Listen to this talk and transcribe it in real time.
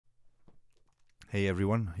Hey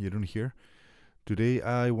everyone, Jeroen here. Today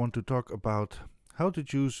I want to talk about how to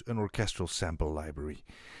choose an orchestral sample library.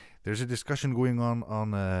 There's a discussion going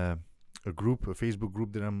on a group, a Facebook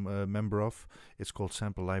group that I'm a member of. It's called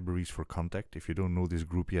Sample Libraries for Kontakt. If you don't know this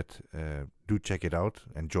group yet, do check it out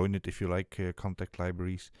and join it if you like Kontakt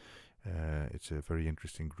libraries. It's a very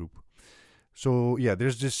interesting group. So yeah,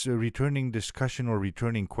 there's this returning discussion or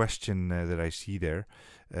returning question that I see there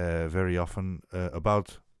very often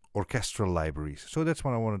about orchestral libraries. So that's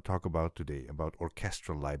what I want to talk about today, about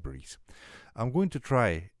orchestral libraries. I'm going to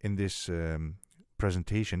try in this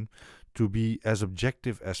presentation to be as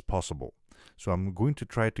objective as possible. So I'm going to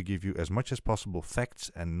try to give you as much as possible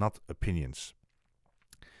facts and not opinions.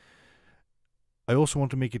 I also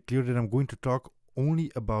want to make it clear that I'm going to talk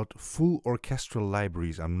only about full orchestral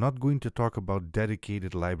libraries. I'm not going to talk about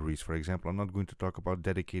dedicated libraries. For example, I'm not going to talk about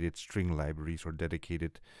dedicated string libraries or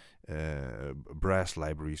dedicated brass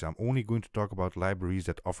libraries. I'm only going to talk about libraries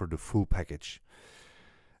that offer the full package.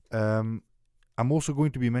 I'm also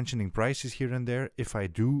going to be mentioning prices here and there. If I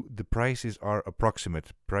do, the prices are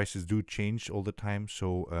approximate. Prices do change all the time,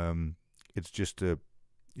 so it's just an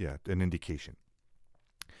indication.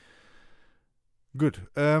 Good.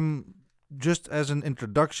 Just as an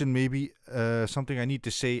introduction, maybe something I need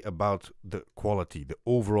to say about the quality, the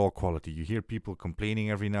overall quality. You hear people complaining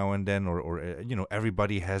every now and then, or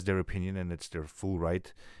everybody has their opinion, and it's their full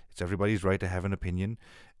right. It's everybody's right to have an opinion.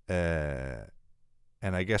 And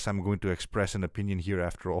I guess I'm going to express an opinion here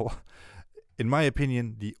after all. In my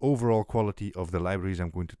opinion, the overall quality of the libraries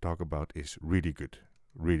I'm going to talk about is really good.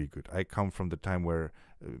 Really good. I come from the time where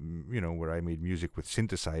I made music with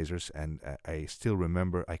synthesizers, and I still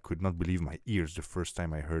remember I could not believe my ears the first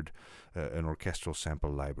time I heard an orchestral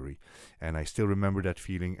sample library, and I still remember that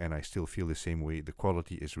feeling, and I still feel the same way. The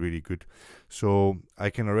quality is really good, so I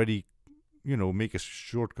can already make a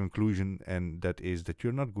short conclusion, and that is that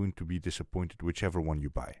you're not going to be disappointed whichever one you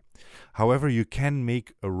buy. However, you can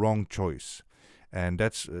make a wrong choice. And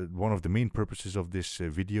that's one of the main purposes of this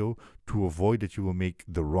video, to avoid that you will make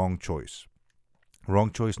the wrong choice.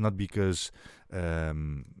 Wrong choice not because the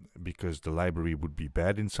library would be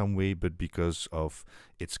bad in some way, but because of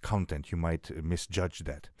its content. You might misjudge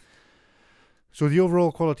that. So the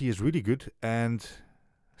overall quality is really good, and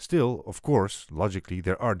still, of course, logically,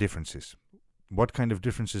 there are differences. What kind of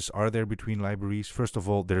differences are there between libraries? First of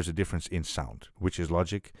all, there's a difference in sound, which is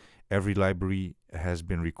logic. Every library has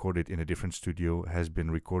been recorded in a different studio, has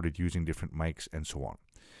been recorded using different mics, and so on.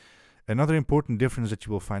 Another important difference that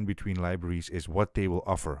you will find between libraries is what they will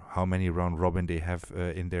offer. How many round robin they have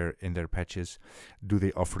in their patches. Do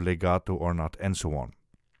they offer legato or not, and so on.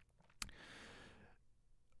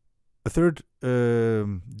 A third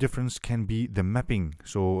difference can be the mapping.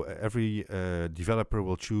 So every developer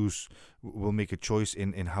will make a choice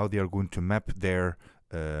in how they are going to map their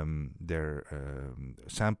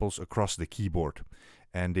samples across the keyboard,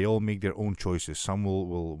 and they all make their own choices. Some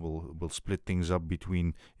will split things up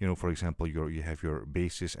between, for example, you have your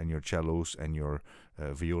basses and your cellos and your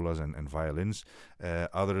violas and violins.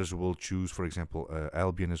 Others will choose, for example,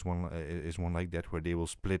 Albion is one like that, where they will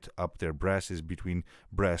split up their brasses between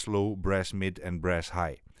brass low, brass mid, and brass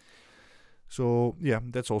high. So yeah,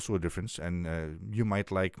 that's also a difference, and you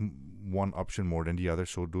might like one option more than the other.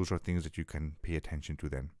 So those are things that you can pay attention to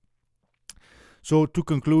then. So to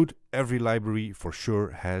conclude, every library for sure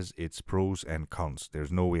has its pros and cons.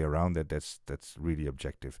 There's no way around that. That's really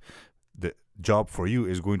objective. The job for you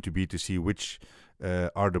is going to be to see which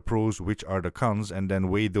are the pros, which are the cons, and then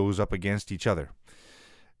weigh those up against each other.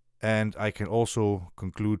 And I can also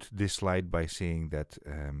conclude this slide by saying that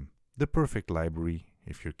the perfect library,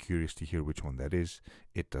 if you're curious to hear which one that is,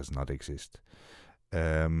 it does not exist.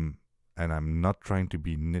 And I'm not trying to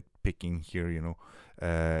be nitpicking here,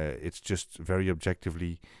 it's just very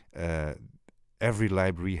objectively, every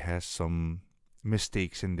library has some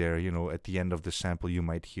mistakes in there. At the end of the sample you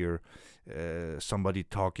might hear somebody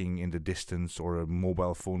talking in the distance or a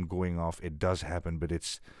mobile phone going off. It does happen, but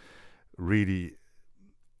it's really,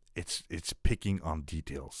 it's picking on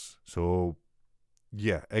details. So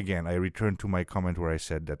yeah, again, I return to my comment where I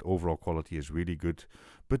said that overall quality is really good,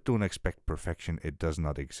 but don't expect perfection. It does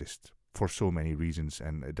not exist for so many reasons,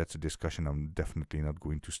 and that's a discussion I'm definitely not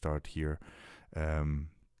going to start here.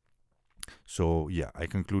 So yeah, I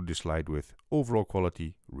conclude this slide with overall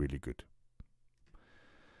quality, really good.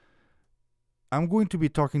 I'm going to be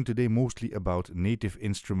talking today mostly about Native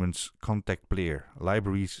Instruments Kontakt Player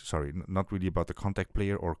libraries. Sorry, not really about the Kontakt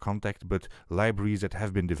Player or Kontakt, but libraries that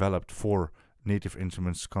have been developed for Native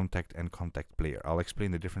Instruments Kontakt and Kontakt Player. I'll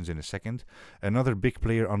explain the difference in a second. Another big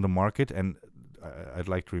player on the market, and I'd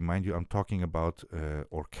like to remind you, I'm talking about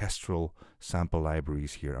orchestral sample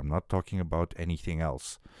libraries here. I'm not talking about anything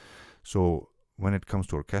else. So when it comes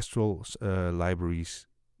to orchestral libraries,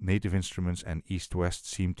 Native Instruments and East West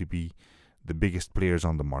seem to be the biggest players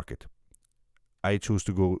on the market. I chose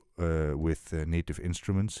to go with Native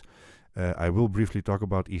Instruments. I will briefly talk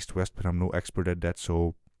about East West, but I'm no expert at that,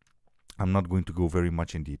 so I'm not going to go very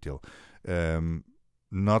much in detail. Definitely,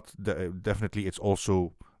 it's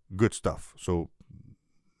also good stuff. So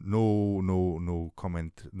no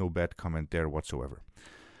comment, no bad comment there whatsoever.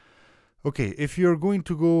 Okay, if you're going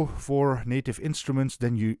to go for Native Instruments,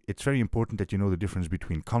 then it's very important that you know the difference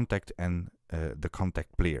between Kontakt and the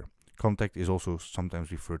Kontakt player. Kontakt is also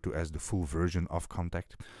sometimes referred to as the full version of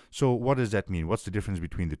Kontakt. So what does that mean? What's the difference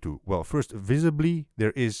between the two? Well, first, visibly,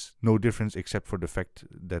 there is no difference except for the fact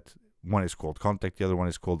that one is called Kontakt, the other one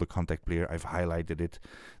is called the Kontakt player. I've highlighted it.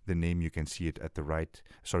 The name, you can see it at the left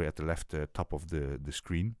top of the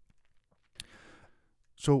screen.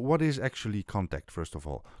 So what is actually Kontakt, first of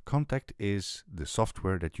all? Kontakt is the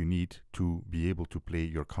software that you need to be able to play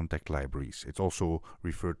your Kontakt libraries. It's also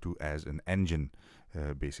referred to as an engine,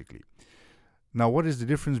 basically. Now, what is the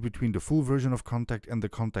difference between the full version of Kontakt and the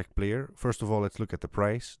Kontakt player? First of all, let's look at the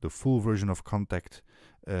price. The full version of Kontakt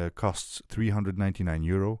costs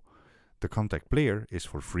 €399. The Kontakt player is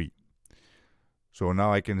for free. So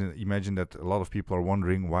now I can imagine that a lot of people are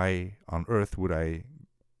wondering, why on earth would I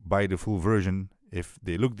buy the full version if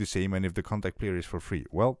they look the same and if the Kontakt player is for free?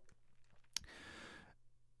 Well,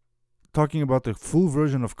 talking about the full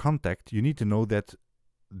version of Kontakt, you need to know that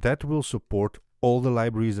that will support all the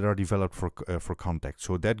libraries that are developed for Kontakt.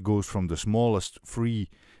 So that goes from the smallest free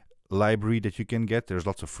library that you can get. There's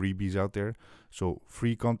lots of freebies out there. So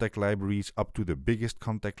free Kontakt libraries up to the biggest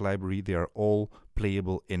Kontakt library, they are all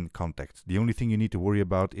playable in Kontakt. The only thing you need to worry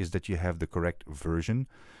about is that you have the correct version.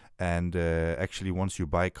 And actually, once you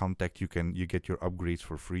buy Kontakt, you get your upgrades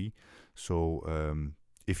for free. So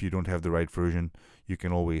if you don't have the right version, you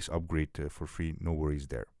can always upgrade for free. No worries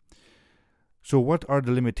there. So what are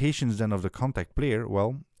the limitations then of the Kontakt player?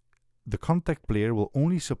 Well, the Kontakt player will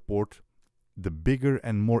only support the bigger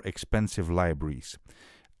and more expensive libraries.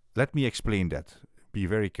 Let me explain that. Be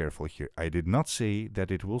very careful here. I did not say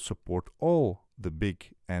that it will support all the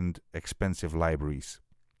big and expensive libraries.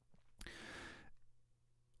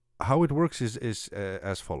 How it works is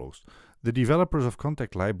as follows. The developers of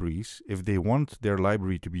Kontakt libraries, if they want their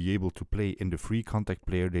library to be able to play in the free Kontakt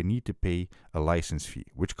player, they need to pay a license fee,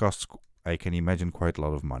 which costs, I can imagine, quite a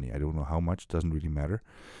lot of money. I don't know how much, doesn't really matter.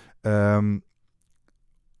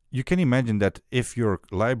 You can imagine that if your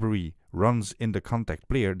library runs in the Kontakt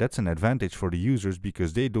player, that's an advantage for the users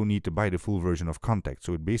because they don't need to buy the full version of Kontakt.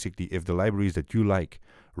 So basically, if the libraries that you like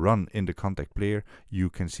run in the Kontakt player, you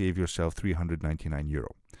can save yourself €399.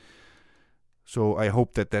 So I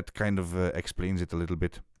hope that kind of explains it a little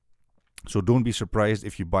bit. So don't be surprised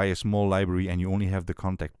if you buy a small library and you only have the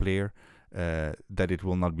Kontakt player, that it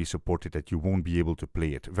will not be supported, that you won't be able to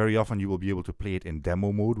play it. Very often you will be able to play it in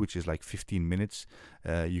demo mode, which is like 15 minutes.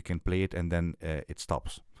 You can play it and then it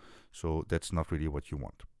stops. So that's not really what you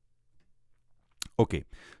want. Okay,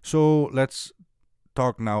 so let's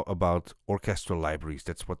talk now about orchestral libraries.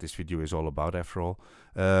 That's what this video is all about, after all.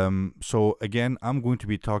 So again, I'm going to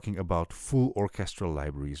be talking about full orchestral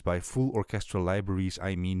libraries. By full orchestral libraries,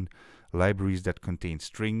 I mean libraries that contain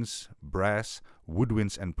strings, brass,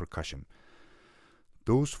 woodwinds, and percussion.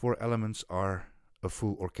 Those four elements are a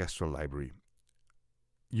full orchestral library.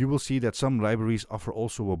 You will see that some libraries offer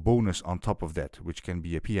also a bonus on top of that, which can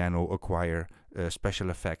be a piano, a choir, special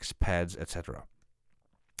effects, pads, etc.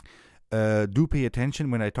 Do pay attention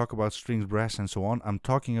when I talk about strings, brass, and so on. I'm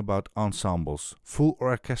talking about ensembles. Full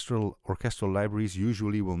orchestral libraries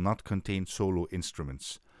usually will not contain solo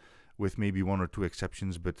instruments, with maybe one or two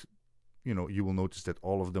exceptions, but you will notice that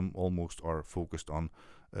all of them almost are focused on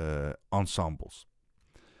ensembles.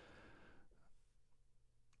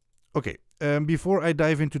 Okay, before I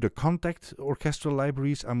dive into the Kontakt orchestral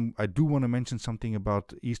libraries, I do want to mention something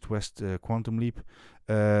about East-West Quantum Leap.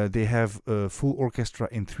 They have a full orchestra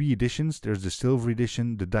in 3 editions. There's the Silver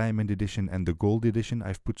Edition, the Diamond Edition, and the Gold Edition.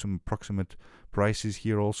 I've put some approximate prices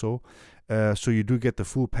here also. So you do get the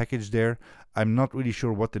full package there. I'm not really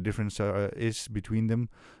sure what the difference is between them.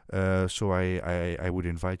 So I would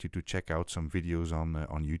invite you to check out some videos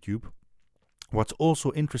on YouTube. What's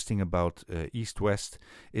also interesting about East-West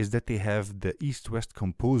is that they have the East-West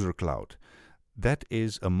Composer Cloud. That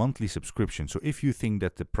is a monthly subscription. So if you think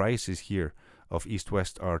that the prices here of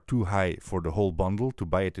East-West are too high for the whole bundle to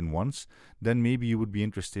buy it in once, then maybe you would be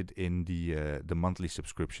interested in the monthly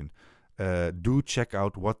subscription. Do check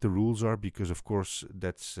out what the rules are, because of course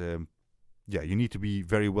that's yeah, you need to be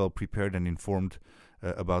very well prepared and informed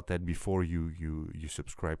about that before you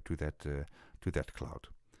subscribe to that cloud.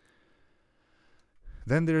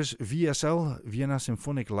 Then there's VSL, Vienna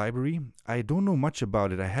Symphonic Library. I don't know much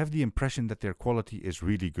about it. I have the impression that their quality is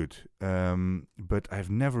really good, but I've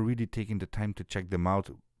never really taken the time to check them out.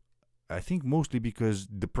 I think mostly because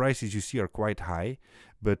the prices you see are quite high,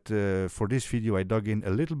 but for this video I dug in a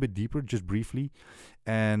little bit deeper, just briefly,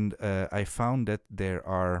 and I found that there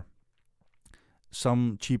are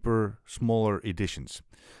some cheaper, smaller editions.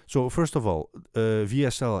 So first of all,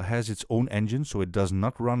 VSL has its own engine, so it does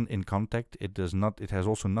not run in Kontakt. It does not. It has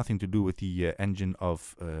also nothing to do with the engine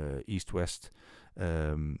of East-West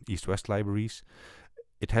libraries.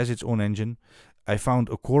 It has its own engine. I found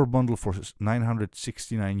a core bundle for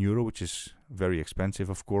 €969, which is very expensive,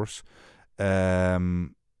 of course.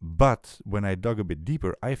 But when I dug a bit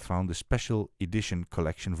deeper, I found the Special Edition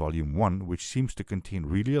Collection Volume 1, which seems to contain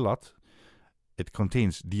really a lot. It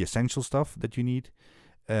contains the essential stuff that you need,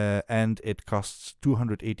 and it costs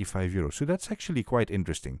 €285. So that's actually quite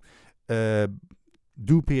interesting.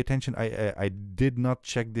 Do pay attention. I did not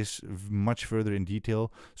check this much further in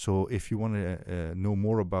detail. So if you want to know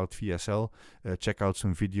more about VSL, check out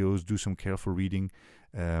some videos, do some careful reading,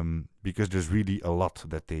 because there's really a lot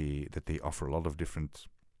that they offer, a lot of different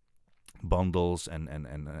bundles and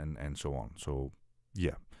so on. So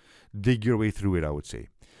yeah, dig your way through it, I would say.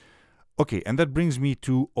 Okay, and that brings me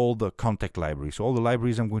to all the Kontakt libraries. So all the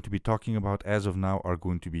libraries I'm going to be talking about as of now are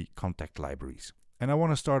going to be Kontakt libraries. And I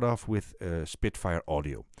want to start off with Spitfire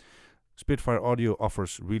Audio. Spitfire Audio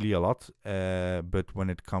offers really a lot, but when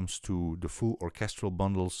it comes to the full orchestral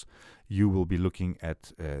bundles, you will be looking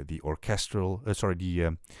at the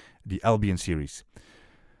Albion series.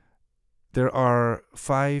 There are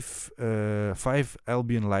five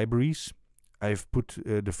Albion libraries. I've put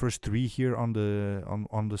the first three here on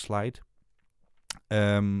the slide.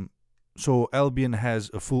 So Albion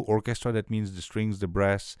has a full orchestra. That means the strings, the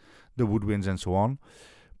brass, the woodwinds, and so on.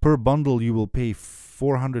 Per bundle, you will pay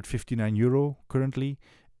 €459 currently.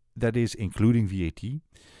 That is including VAT.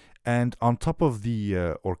 And on top of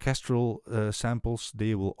the orchestral samples,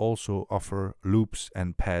 they will also offer loops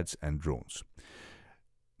and pads and drones.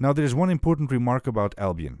 Now, there is one important remark about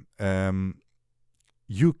Albion.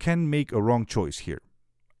 You can make a wrong choice here.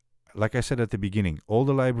 Like I said at the beginning, all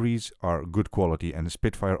the libraries are good quality, and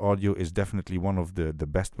Spitfire Audio is definitely one of the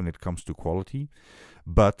best when it comes to quality,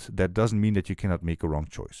 but that doesn't mean that you cannot make a wrong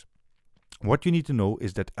choice. What you need to know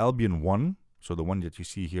is that Albion 1, so the one that you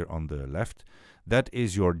see here on the left, that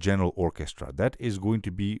is your general orchestra. That is going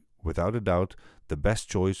to be, without a doubt, the best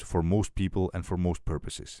choice for most people and for most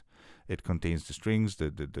purposes. It contains the strings,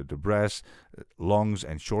 the brass, longs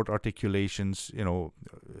and short articulations,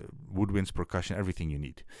 woodwinds, percussion, everything you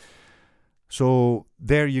need. So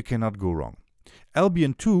there you cannot go wrong.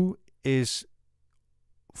 Albion 2 is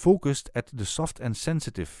focused at the soft and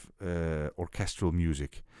sensitive orchestral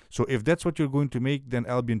music. So if that's what you're going to make, then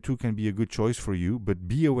Albion 2 can be a good choice for you. But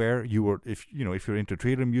be aware, if you're into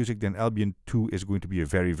trailer music, then Albion 2 is going to be a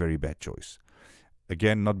very, very bad choice.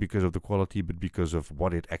 Again, not because of the quality, but because of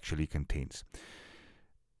what it actually contains.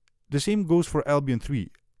 The same goes for Albion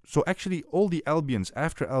 3. So actually, all the Albions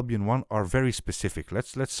after Albion 1 are very specific.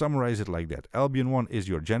 Let's summarize it like that. Albion 1 is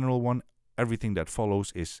your general one. Everything that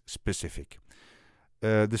follows is specific.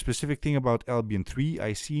 The specific thing about Albion 3,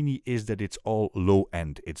 Iceni, is that it's all low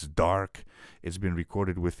end. It's dark. It's been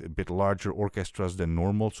recorded with a bit larger orchestras than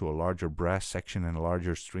normal, so a larger brass section and a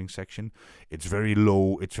larger string section. It's very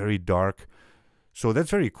low. It's very dark. So that's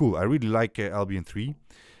very cool. I really like Albion 3.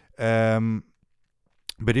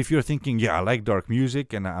 But if you're thinking, yeah, I like dark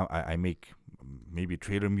music and I make maybe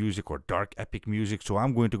trailer music or dark epic music, so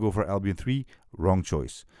I'm going to go for Albion 3, wrong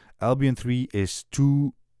choice. Albion 3 is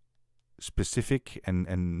too specific and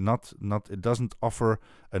it doesn't offer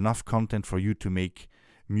enough content for you to make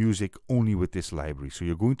music only with this library. So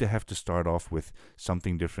you're going to have to start off with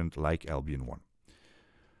something different like Albion 1.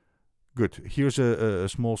 Good. Here's a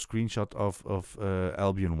small screenshot of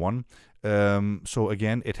Albion 1. So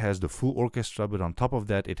again, it has the full orchestra, but on top of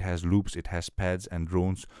that, it has loops, it has pads and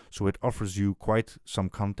drones. So it offers you quite some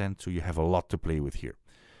content, so you have a lot to play with here.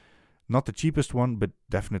 Not the cheapest one, but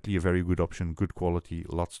definitely a very good option, good quality,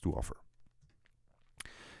 lots to offer.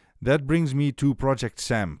 That brings me to Project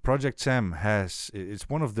Sam. Project Sam it's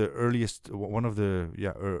one of the early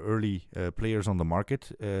players on the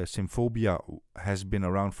market. Symphobia has been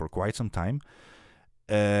around for quite some time.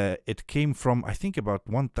 It came from, I think, about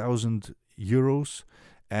 €1,000,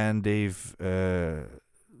 and they've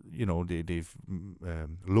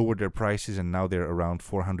lowered their prices, and now they're around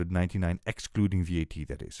 $499, excluding VAT.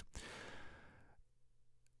 That is.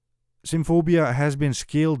 Symphobia has been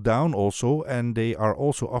scaled down also, and they are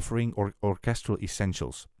also offering Orchestral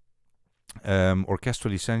Essentials.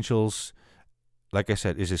 Orchestral Essentials, like I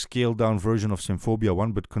said, is a scaled down version of Symphobia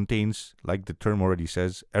 1, but contains, like the term already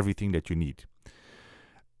says, everything that you need.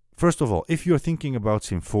 First of all, if you're thinking about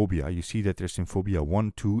Symphobia, you see that there's Symphobia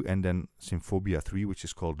 1, 2, and then Symphobia 3, which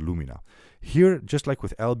is called Lumina. Here, just like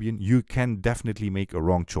with Albion, you can definitely make a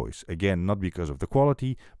wrong choice. Again, not because of the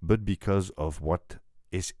quality, but because of what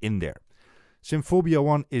is in there. Symphobia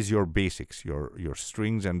 1 is your basics, your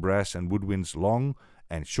strings and brass and woodwinds, long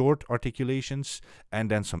and short articulations,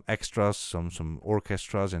 and then some extras, some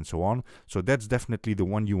orchestras and so on. So that's definitely the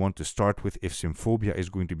one you want to start with if Symphobia is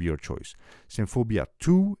going to be your choice. Symphobia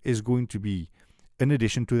 2 is going to be in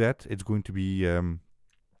addition to that. It's going to be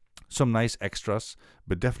some nice extras,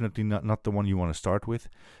 but definitely not the one you want to start with.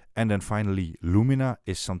 And then finally, Lumina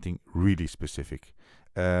is something really specific.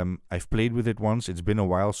 I've played with it once. It's been a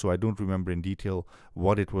while, so I don't remember in detail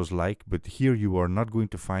what it was like, but here you are not going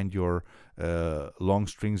to find your long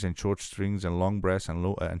strings and short strings and long brass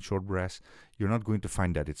and short brass. You're not going to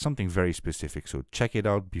find that. It's something very specific, so check it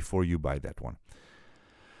out before you buy that one.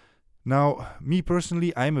 Now, me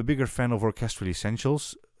personally, I'm a bigger fan of Orchestral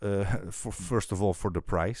Essentials. First of all, for the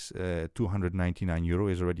price,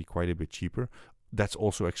 €299 is already quite a bit cheaper. That's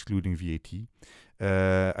also excluding VAT.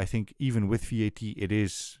 I think even with VAT, it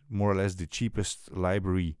is more or less the cheapest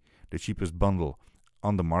library, the cheapest bundle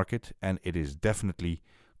on the market, and it is definitely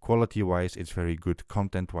quality-wise, it's very good.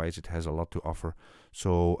 Content-wise, it has a lot to offer.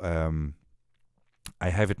 So I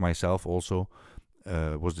have it myself also.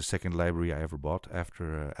 Was the second library I ever bought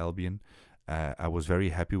after Albion. I was very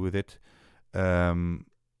happy with it.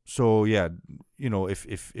 So yeah, you know,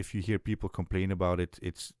 if you hear people complain about it,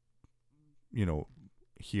 it's, you know,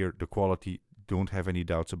 here the quality, don't have any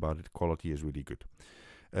doubts about it. Quality is really good.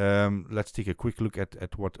 Let's take a quick look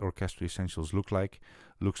at what Orchestral Essentials looks like.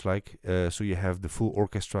 So you have the full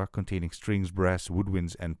orchestra containing strings, brass,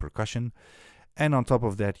 woodwinds, and percussion. And on top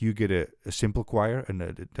of that, you get a simple choir,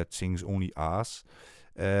 and that sings only A's.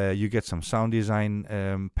 You get some sound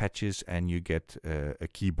design patches, and you get a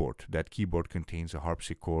keyboard. That keyboard contains a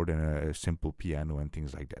harpsichord and a simple piano and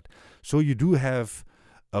things like that. So you do have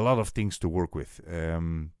a lot of things to work with.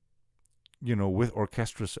 You know, with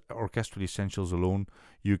Orchestral Essentials alone,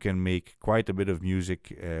 you can make quite a bit of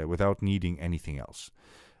music without needing anything else.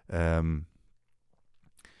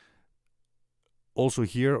 Also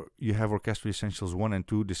here, you have Orchestral Essentials 1 and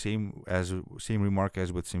 2, the same remark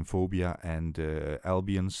as with Symphobia and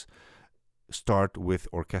Albion's. Start with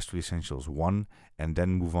Orchestral Essentials 1 and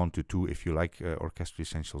then move on to 2 if you like Orchestral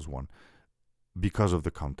Essentials 1, because of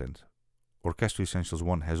the content. Orchestral Essentials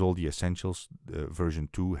 1 has all the essentials. Version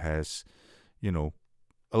 2 has, you know,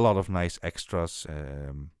 a lot of nice extras.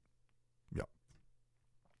 Yeah.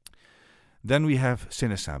 Then we have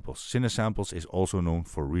Cinesamples. Cinesamples is also known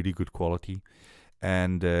for really good quality,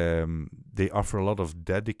 and they offer a lot of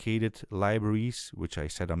dedicated libraries, which I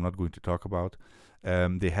said I'm not going to talk about.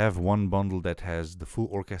 They have one bundle that has the full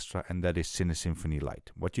orchestra, and that is CineSymphony Lite.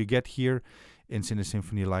 What you get here in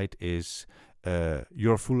CineSymphony Lite is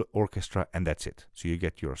your full orchestra, and that's it. So you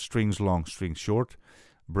get your strings long, strings short,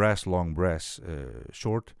 brass long, brass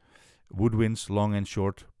short, woodwinds long and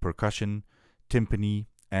short, percussion, timpani,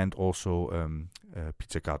 and also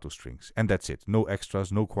pizzicato strings, and that's it. No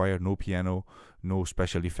extras, no choir, no piano, no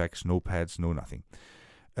special effects, no pads, no nothing.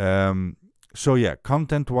 So yeah,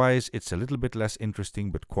 content-wise, it's a little bit less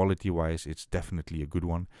interesting, but quality-wise, it's definitely a good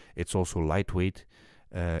one. It's also lightweight.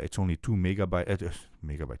 It's only 2 gigabytes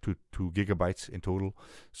in total,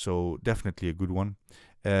 so definitely a good one.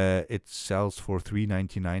 It sells for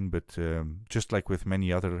 $3.99, but just like with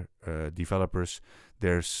many other developers,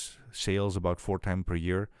 there's sales about 4 times per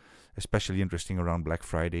year, especially interesting around Black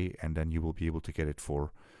Friday, and then you will be able to get it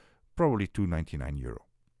for probably €2.99.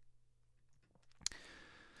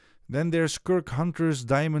 Then there's Kirk Hunter's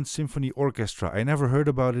Diamond Symphony Orchestra. I never heard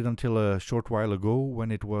about it until a short while ago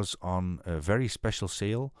when it was on a very special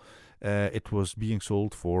sale. It was being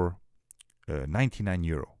sold for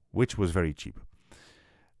 €99, which was very cheap.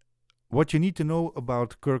 What you need to know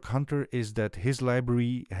about Kirk Hunter is that his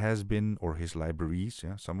library has been, or his libraries,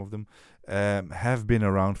 some of them, have been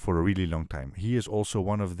around for a really long time. He is also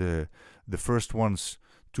one of the first ones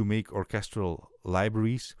to make orchestral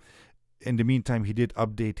libraries. In the meantime, he did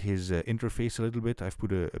update his interface a little bit. I've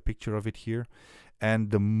put a picture of it here.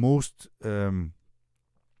 And the most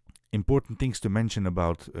important things to mention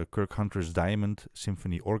about Kirk Hunter's Diamond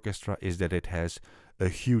Symphony Orchestra is that it has a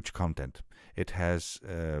huge content. It has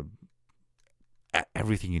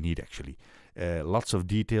everything you need, actually. lots of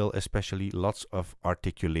detail, especially lots of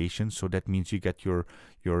articulation. So that means you get your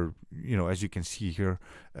as you can see here,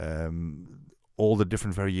 all the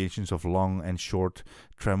different variations of long and short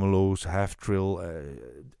tremolos, half trill,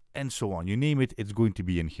 and so on. You name it, it's going to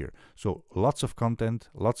be in here. So lots of content,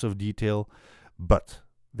 lots of detail, but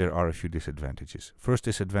there are a few disadvantages. First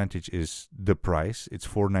disadvantage is the price. It's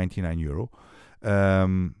 €4.99,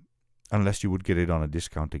 unless you would get it on a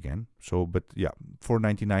discount again. So, but yeah,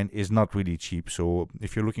 €4.99 is not really cheap. So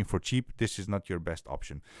if you're looking for cheap, this is not your best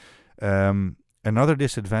option. Another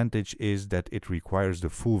disadvantage is that it requires the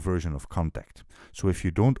full version of Kontakt. So if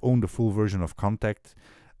you don't own the full version of Kontakt,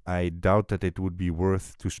 I doubt that it would be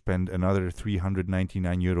worth to spend another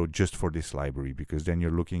 €399 just for this library, because then you're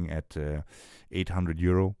looking at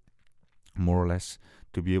 €800 more or less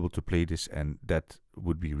to be able to play this, and that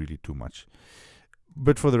would be really too much.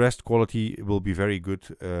 But for the rest, quality will be very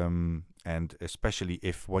good, and especially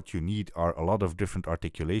if what you need are a lot of different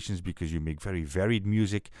articulations because you make very varied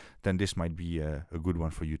music, then this might be a good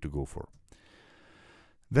one for you to go for.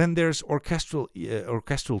 Then there's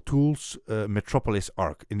orchestral tools, Metropolis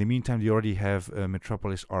Arc. In the meantime, you already have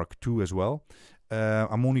Metropolis Arc 2 as well.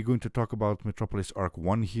 I'm only going to talk about Metropolis Arc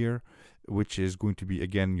 1 here, which is going to be,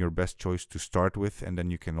 again, your best choice to start with, and then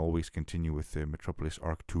you can always continue with Metropolis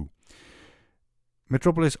Arc 2.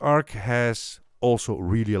 Metropolis Arc has also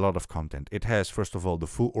really a lot of content. It has, first of all, the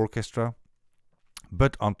full orchestra,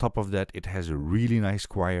 but on top of that, it has a really nice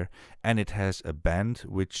choir, and it has a band,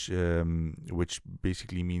 which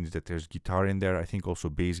basically means that there's guitar in there. I think also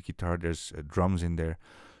bass guitar. There's drums in there,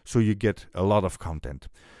 so you get a lot of content.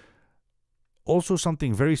 Also,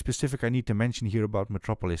 something very specific I need to mention here about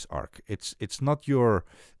Metropolis Arc. It's not your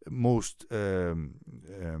most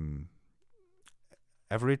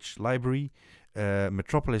average library.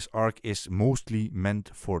 Metropolis Arc is mostly meant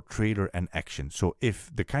for trailer and action. So if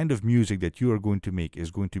the kind of music that you are going to make is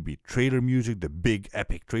going to be trailer music, the big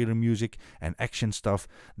epic trailer music and action stuff,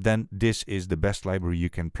 then this is the best library you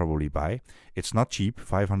can probably buy. It's not cheap,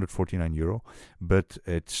 €549, but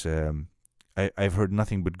it's I've heard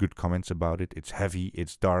nothing but good comments about it. It's heavy,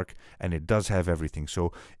 it's dark, and it does have everything.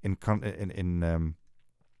 So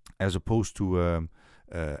as opposed to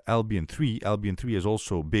Albion 3 is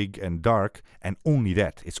also big and dark, and only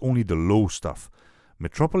that. It's only the low stuff.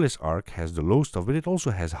 Metropolis Arc has the low stuff, but it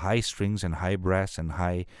also has high strings and high brass and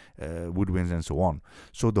high woodwinds and so on.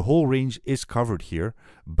 So the whole range is covered here,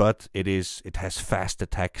 but it has fast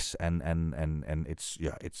attacks and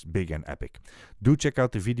it's big and epic. Do check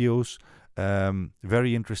out the videos.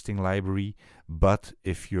 Very interesting library, but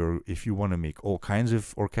if you want to make all kinds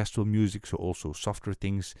of orchestral music, so also softer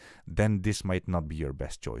things, then this might not be your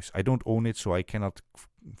best choice. I don't own it, so I cannot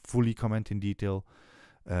fully comment in detail,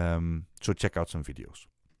 so check out some videos.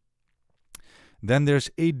 Then there's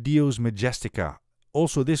 8 Dios Majestica.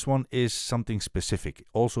 Also, this one is something specific,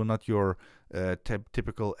 also not your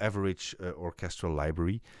typical average orchestral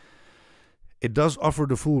library. It does offer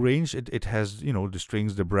the full range. It has, the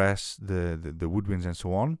strings, the brass, the woodwinds, and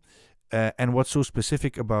so on. And what's so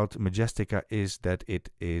specific about Majestica is that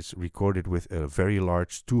it is recorded with a very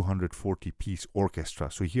large 240-piece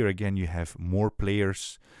orchestra. So here again, you have more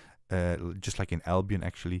players, just like in Albion,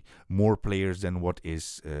 actually, more players than what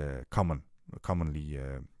is commonly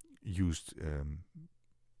used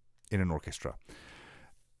in an orchestra.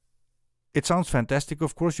 It sounds fantastic,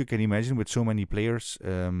 of course. You can imagine with so many players.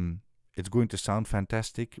 It's going to sound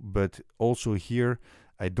fantastic, but also here,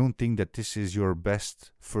 I don't think that this is your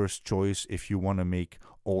best first choice if you want to make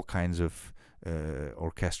all kinds of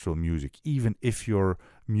orchestral music. Even if your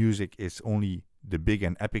music is only the big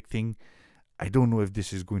and epic thing, I don't know if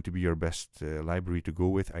this is going to be your best library to go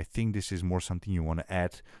with. I think this is more something you want to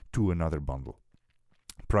add to another bundle.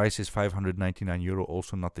 Price is €599,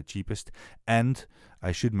 also not the cheapest. And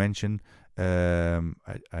I should mention,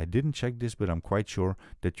 I didn't check this, but I'm quite sure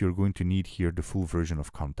that you're going to need here the full version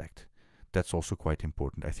of Kontakt. That's also quite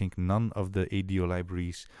important. I think none of the ADO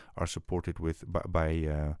libraries are supported with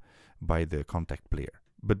by the Kontakt player,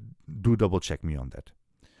 but do double check me on that.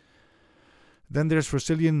 Then there's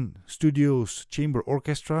Brazilian Studios Chamber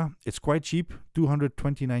Orchestra. It's quite cheap,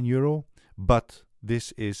 €229, but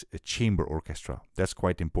this is a chamber orchestra. That's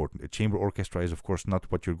quite important. A chamber orchestra is, of course,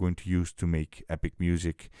 not what you're going to use to make epic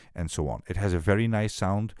music and so on. It has a very nice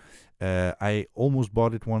sound. I almost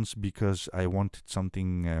bought it once because I wanted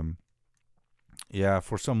something,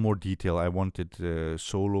 for some more detail. I wanted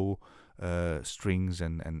solo strings,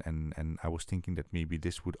 and I was thinking that maybe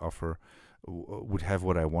this would have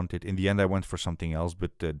what I wanted. In the end, I went for something else,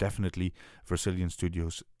 but definitely Brazilian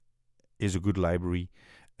Studios is a good library.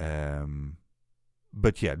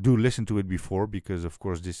 But yeah, do listen to it before, because of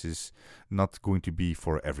course this is not going to be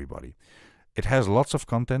for everybody. It has lots of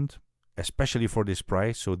content, especially for this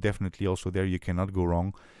price, so definitely also there you cannot go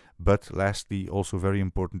wrong. But lastly, also very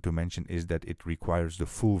important to mention is that it requires the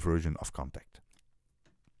full version of Kontakt.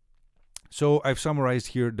 So I've summarized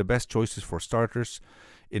here the best choices for starters,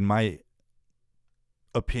 in my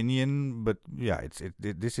opinion, but yeah,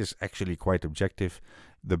 this is actually quite objective.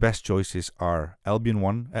 The best choices are Albion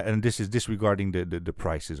 1, and this is disregarding the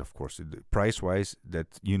prices, of course. Price-wise,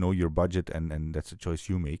 that you know your budget, and that's a choice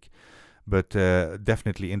you make. But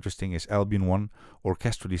definitely interesting is Albion 1,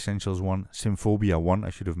 Orchestral Essentials 1, Symphobia 1,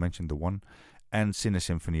 I should have mentioned the 1, and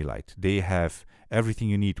Cine-Symphony Lite. They have everything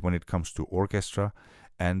you need when it comes to orchestra,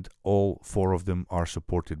 and all 4 of them are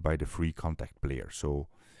supported by the free Kontakt player. So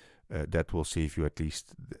that will save you at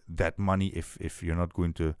least that money if you're not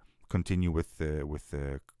going to continue with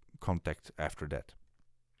Kontakt after that.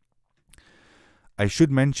 I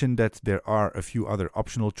should mention that there are a few other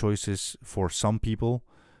optional choices for some people.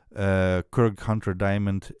 Kurg Hunter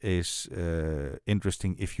Diamond is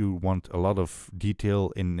interesting if you want a lot of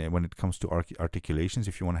detail in when it comes to articulations,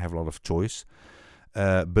 if you want to have a lot of choice.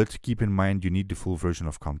 But keep in mind you need the full version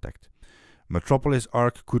of Kontakt. Metropolis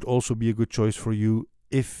Arc could also be a good choice for you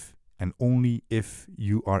if and only if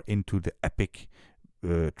you are into the epic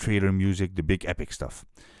trailer music, the big epic stuff.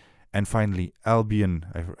 And finally, Albion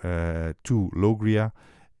 2 Logria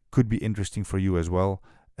could be interesting for you as well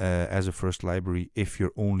as a first library if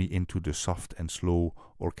you're only into the soft and slow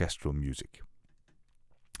orchestral music.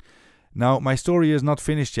 Now, my story is not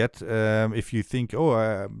finished yet. If you think,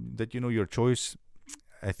 that you know your choice,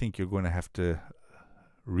 I think you're going to have to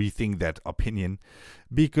rethink that opinion,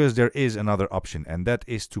 because there is another option, and that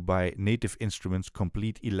is to buy Native Instruments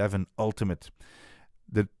Complete 11 Ultimate.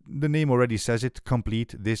 The name already says it,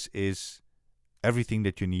 complete. This is everything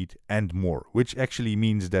that you need and more, which actually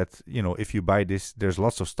means that, you know, if you buy this, there's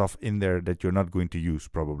lots of stuff in there that you're not going to use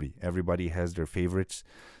probably. Everybody has their favorites.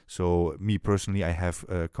 So me personally, I have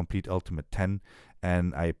Complete Ultimate 10,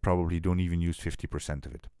 and I probably don't even use 50%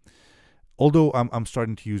 of it. Although I'm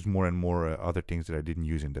starting to use more and more other things that I didn't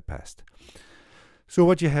use in the past. So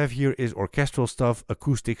what you have here is orchestral stuff,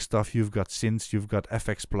 acoustic stuff. You've got synths, you've got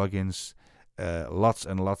FX plugins, lots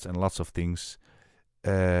and lots and lots of things.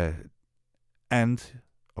 And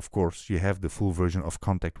of course, you have the full version of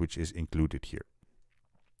Kontakt, which is included here.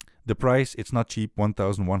 The price, it's not cheap,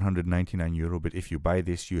 €1,199, but if you buy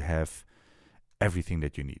this, you have everything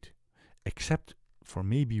that you need, except for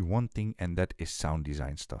maybe one thing, and that is sound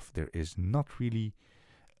design stuff. There is not really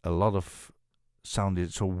a lot of sound,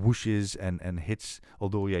 so whooshes and hits,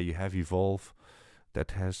 although yeah, you have Evolve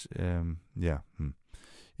that has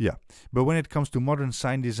but when it comes to modern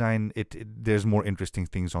sound design, there's more interesting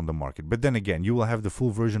things on the market. But then again, you will have the full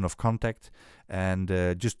version of Kontakt, and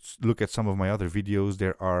just look at some of my other videos.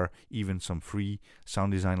 There are even some free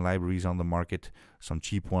sound design libraries on the market, some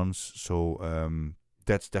cheap ones. So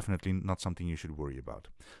that's definitely not something you should worry about.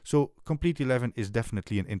 So Complete 11 is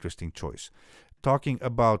definitely an interesting choice. Talking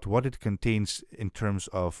about what it contains in terms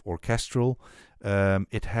of orchestral,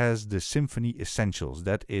 it has the Symphony Essentials.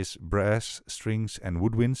 That is brass, strings, and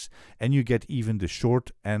woodwinds, and you get even the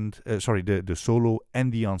the solo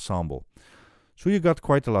and the ensemble. So you got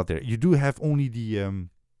quite a lot there. You do have only the,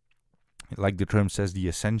 like the term says, the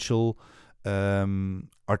essential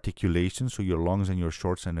articulation, so your longs and your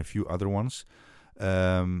shorts and a few other ones.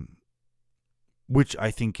 Which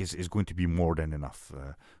I think is going to be more than enough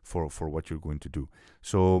for what you're going to do.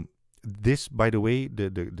 So this, by the way,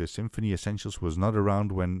 the Symphony Essentials was not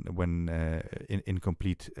around when in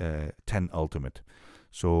Complete 10 Ultimate.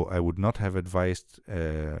 So I would not have advised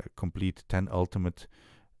Complete 10 Ultimate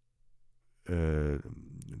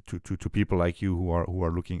to people like you who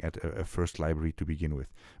are looking at a first library to begin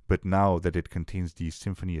with. But now that it contains these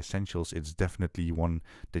Symphony Essentials, it's definitely one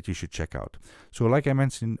that you should check out. So like I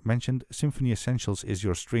mentioned, Symphony Essentials is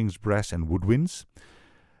your strings, brass, and woodwinds.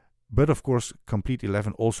 But of course, Complete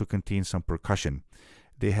 11 also contains some percussion.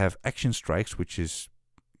 They have Action Strikes, which is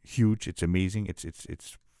huge. It's amazing.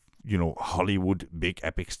 It's you know, Hollywood big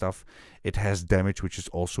epic stuff. It has Damage, which is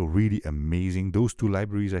also really amazing. Those two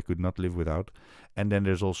libraries I could not live without. And then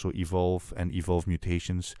there's also Evolve and Evolve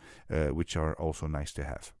Mutations, which are also nice to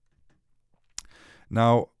have.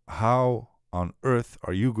 Now, how on earth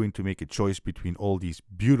are you going to make a choice between all these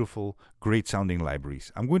beautiful, great sounding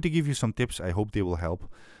libraries? I'm going to give you some tips. I hope they will help.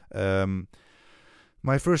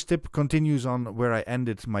 My first tip continues on where I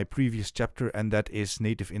ended my previous chapter, and that is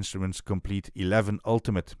Native Instruments Complete 11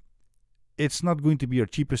 Ultimate. It's not going to be your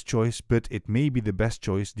cheapest choice, but it may be the best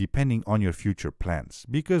choice depending on your future plans.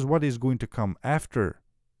 Because what is going to come after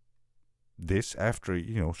this after,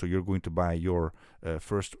 so you're going to buy your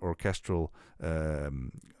first orchestral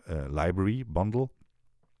library bundle.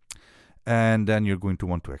 And then you're going to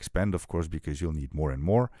want to expand, of course, because you'll need more and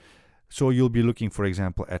more. So you'll be looking, for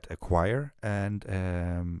example, at a choir. And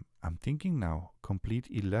I'm thinking now, Complete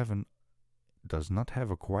 11 does not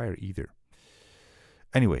have a choir either.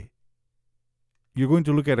 Anyway, you're going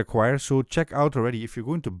to look at a choir. So check out already, if you're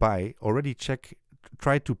going to buy, already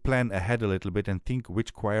try to plan ahead a little bit and think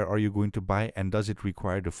which choir are you going to buy, and does it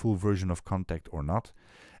require the full version of Kontakt or not.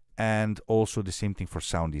 And also the same thing for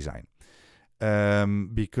sound design.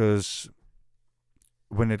 Because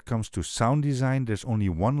when it comes to sound design, there's only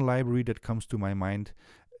one library that comes to my mind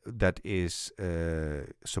that is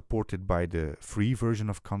supported by the free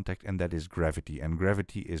version of Kontakt, and that is Gravity. And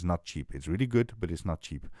Gravity is not cheap. It's really good, but it's not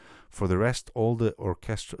cheap. For the rest, all the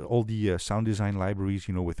sound design libraries,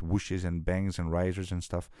 with whooshes and bangs and risers and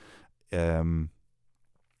stuff, they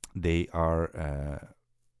are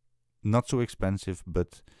not so expensive,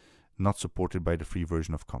 but not supported by the free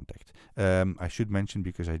version of Kontakt. I should mention,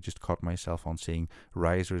 because I just caught myself on saying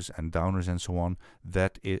risers and downers and so on,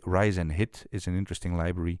 that Rise and Hit is an interesting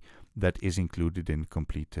library that is included in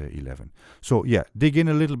Complete 11. So yeah, dig in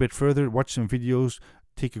a little bit further, watch some videos,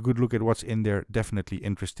 take a good look at what's in there. Definitely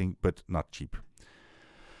interesting, but not cheap.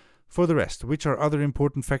 For the rest, which are other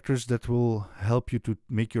important factors that will help you to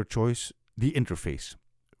make your choice? The interface.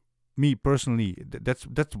 Me personally, that's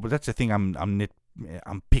the thing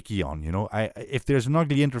I'm picky on, if there's an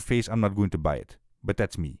ugly interface, I'm not going to buy it, but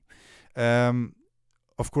that's me.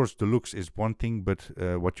 Of course, the looks is one thing, but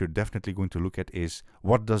what you're definitely going to look at is,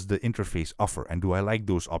 what does the interface offer, and do I like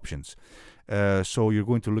those options? So you're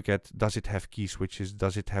going to look at, does it have key switches?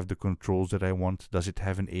 Does it have the controls that I want? Does it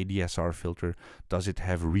have an ADSR filter? Does it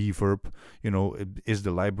have reverb? Is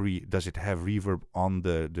the library, does it have reverb on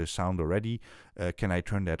the sound already? Can I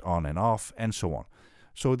turn that on and off? And so on.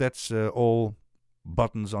 So that's all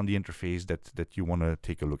buttons on the interface that you want to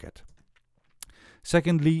take a look at.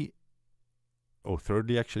 Thirdly,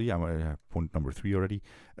 actually, I'm at point number 3 already.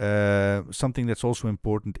 Something that's also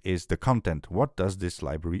important is the content. What does this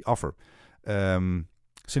library offer?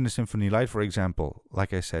 Cinesymphony Lite, for example,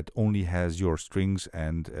 like I said, only has your strings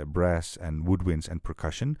and brass and woodwinds and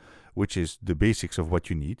percussion, which is the basics of what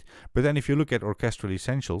you need. But then if you look at Orchestral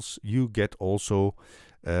Essentials, you get also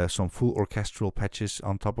some full orchestral patches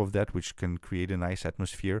on top of that, which can create a nice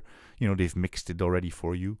atmosphere. They've mixed it already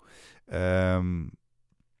for you.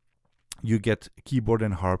 You get keyboard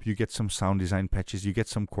and harp, you get some sound design patches, you get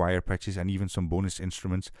some choir patches, and even some bonus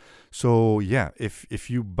instruments. So yeah,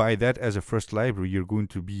 if you buy that as a first library, you're going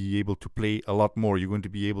to be able to play a lot more. You're going to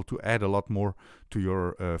be able to add a lot more to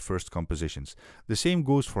your first compositions. The same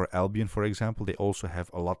goes for Albion, for example. They also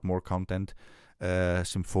have a lot more content.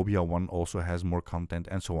 Symphobia 1 also has more content,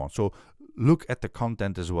 and so on. So look at the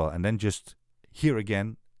content as well, and then just here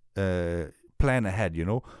again, plan ahead.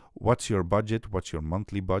 What's your budget? What's your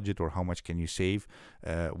monthly budget, or how much can you save?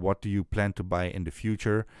 What do you plan to buy in the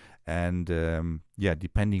future? And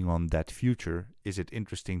depending on that future, is it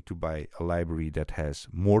interesting to buy a library that has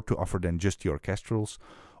more to offer than just the orchestrals,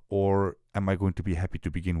 or am I going to be happy to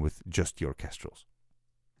begin with just the orchestrals?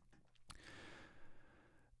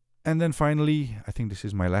 And then finally, I think this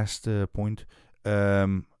is my last point,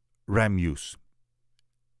 RAM use.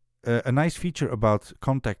 A nice feature about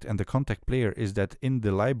Kontakt and the Kontakt player is that in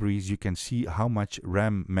the libraries you can see how much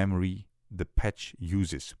RAM memory the patch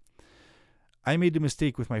uses. I made the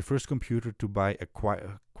mistake with my first computer to buy a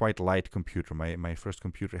quite light computer. My first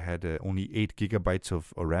computer had only 8 gigabytes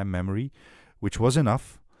of RAM memory, which was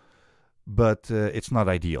enough, but it's not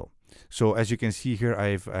ideal. So as you can see here,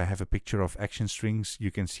 I have a picture of Action Strings.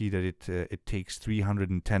 You can see that it takes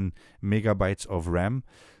 310 megabytes of RAM.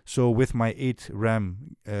 So with my 8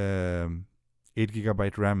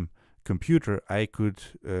 gigabyte RAM computer, I could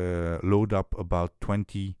load up about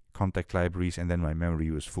 20 Kontakt libraries, and then my memory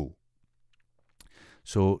was full.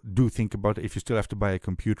 So do think about it. If you still have to buy a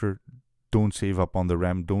computer, don't save up on the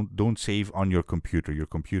RAM. Don't save on your computer. Your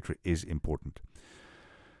computer is important.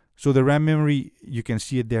 So the RAM memory, you can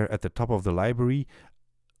see it there at the top of the library.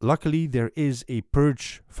 Luckily, there is a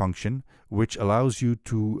purge function which allows you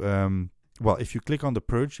to, if you click on the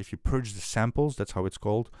purge, if you purge the samples, that's how it's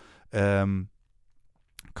called,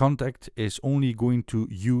 Kontakt is only going to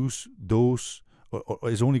use those, or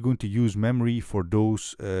is only going to use memory for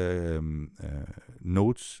those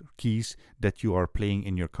notes, keys that you are playing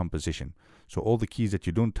in your composition. So all the keys that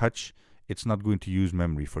you don't touch, it's not going to use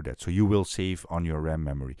memory for that. So you will save on your RAM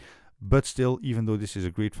memory. But still, even though this is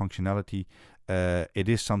a great functionality, it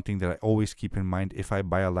is something that I always keep in mind if I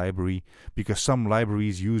buy a library, because some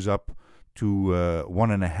libraries use up to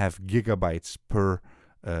 1.5 gigabytes per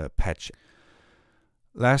patch.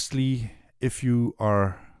 Lastly, if you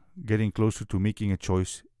are getting closer to making a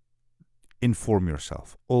choice, inform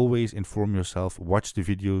yourself. Always inform yourself. Watch the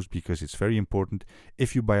videos, because it's very important.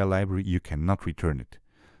 If you buy a library, you cannot return it.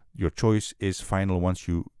 Your choice is final once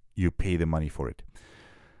you pay the money for it.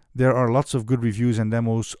 There are lots of good reviews and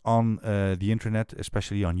demos on the internet,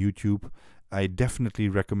 especially on YouTube. I definitely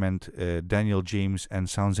recommend Daniel James and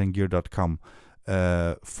soundsandgear.com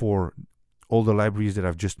for all the libraries that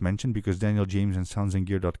I've just mentioned, because Daniel James and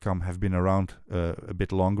soundsandgear.com have been around a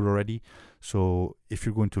bit longer already. So if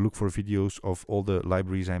you're going to look for videos of all the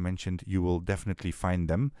libraries I mentioned, you will definitely find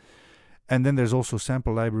them. And then there's also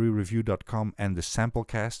samplelibraryreview.com and the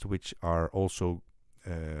Samplecast, which are also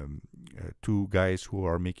two guys who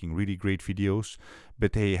are making really great videos,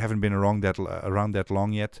 but they haven't been around that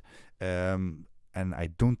long yet. And I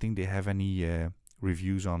don't think they have any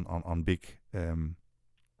reviews on big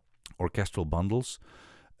orchestral bundles,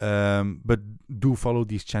 but do follow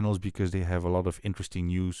these channels, because they have a lot of interesting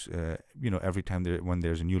news. Every time when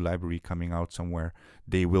there's a new library coming out somewhere,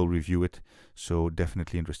 they will review it, so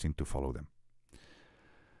definitely interesting to follow them.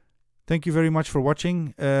 Thank you very much for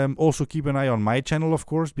watching. Also keep an eye on my channel, of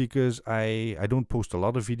course, because I don't post a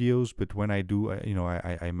lot of videos, but when I do,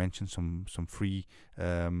 I mention some free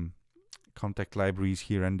Kontakt libraries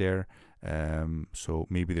here and there, so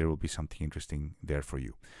maybe there will be something interesting there for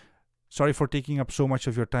you. Sorry for taking up so much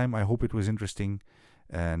of your time. I hope it was interesting,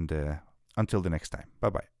 and until the next time.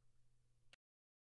 Bye-bye.